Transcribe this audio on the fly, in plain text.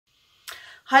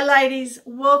Hi ladies,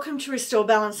 welcome to Restore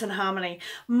Balance and Harmony.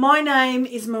 My name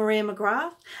is Maria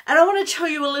McGrath and I want to tell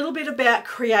you a little bit about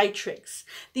CREATRIX,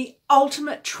 the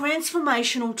ultimate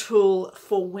transformational tool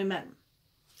for women.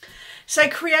 So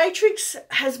CREATRIX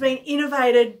has been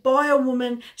innovated by a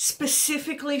woman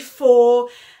specifically for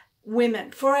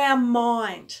women, for our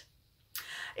mind.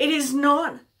 It is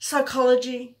not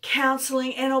psychology,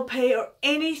 counseling, NLP, or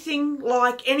anything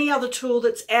like any other tool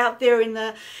that's out there in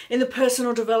the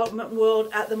personal development world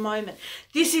at the moment.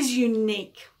 This is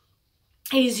unique.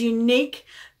 It is unique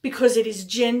because it is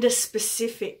gender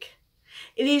specific.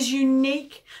 It is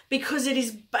unique because it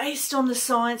is based on the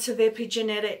science of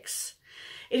epigenetics.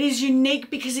 It is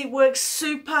unique because it works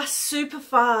super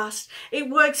fast. It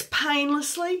works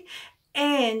painlessly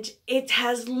and it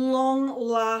has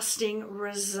long-lasting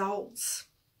results.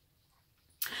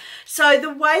 So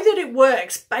the way that it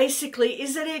works basically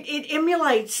is that it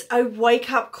emulates a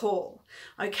wake-up call,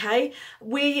 okay?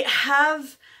 We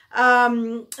have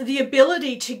the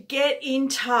ability to get in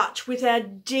touch with our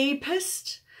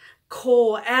deepest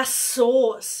core, our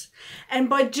source. And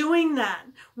by doing that,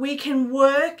 we can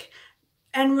work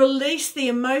and release the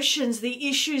emotions, the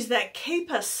issues that keep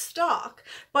us stuck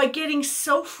by getting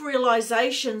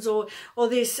self-realizations or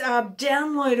this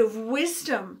download of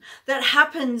wisdom that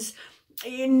happens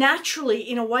naturally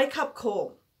in a wake-up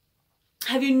call.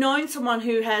 Have you known someone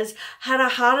who has had a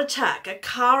heart attack, a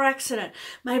car accident,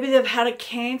 maybe they've had a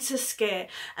cancer scare,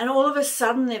 and all of a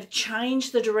sudden they've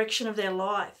changed the direction of their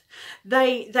life?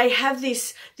 They have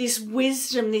this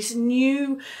wisdom, this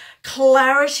new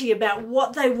clarity about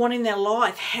what they want in their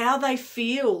life, how they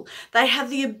feel. They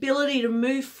have the ability to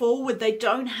move forward. They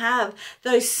don't have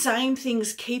those same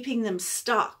things keeping them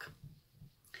stuck.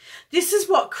 This is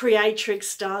what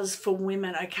CREATRIX does for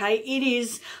women, okay? It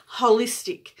is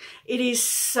holistic. It is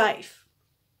safe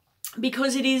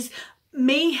because it is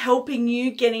me helping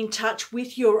you get in touch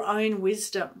with your own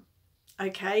wisdom,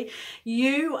 okay?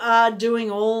 You are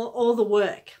doing all the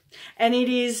work and it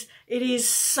is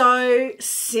so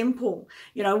simple.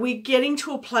 You know, we're getting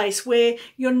to a place where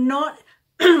you're not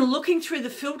looking through the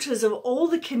filters of all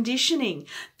the conditioning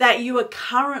that you are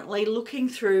currently looking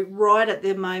through right at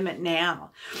the moment now.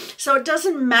 So it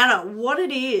doesn't matter what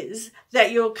it is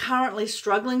that you're currently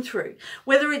struggling through,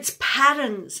 whether it's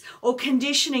patterns or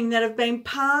conditioning that have been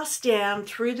passed down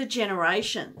through the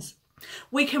generations.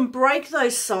 We can break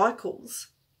those cycles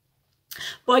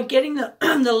by getting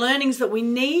the learnings that we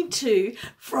need to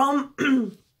from,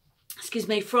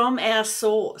 from our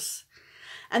source.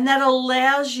 And that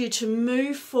allows you to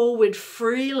move forward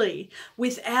freely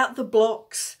without the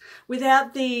blocks,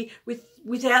 without the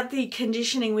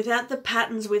conditioning, without the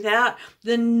patterns, without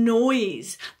the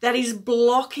noise that is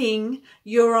blocking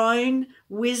your own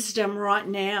wisdom right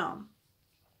now.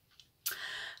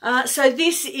 So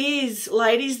this is,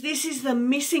 ladies, this is the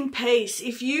missing piece.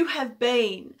 If you have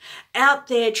been out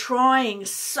there trying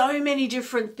so many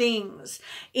different things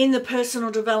in the personal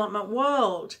development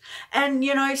world, and,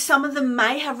 you know, some of them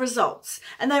may have results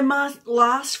and they might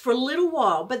last for a little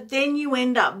while, but then you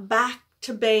end up back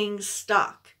to being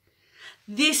stuck.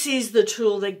 This is the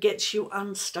tool that gets you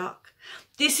unstuck.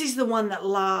 This is the one that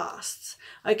lasts.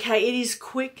 Okay, it is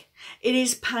quick, it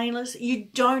is painless. You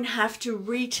don't have to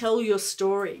retell your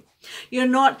story. You're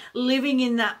not living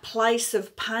in that place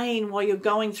of pain while you're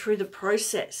going through the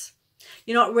process.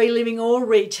 You're not reliving or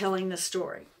retelling the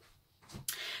story.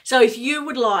 So if you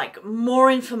would like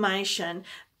more information,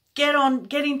 get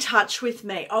in touch with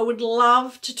me. I would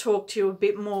love to talk to you a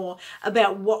bit more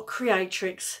about what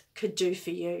CREATRIX could do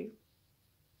for you.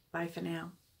 Bye for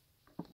now.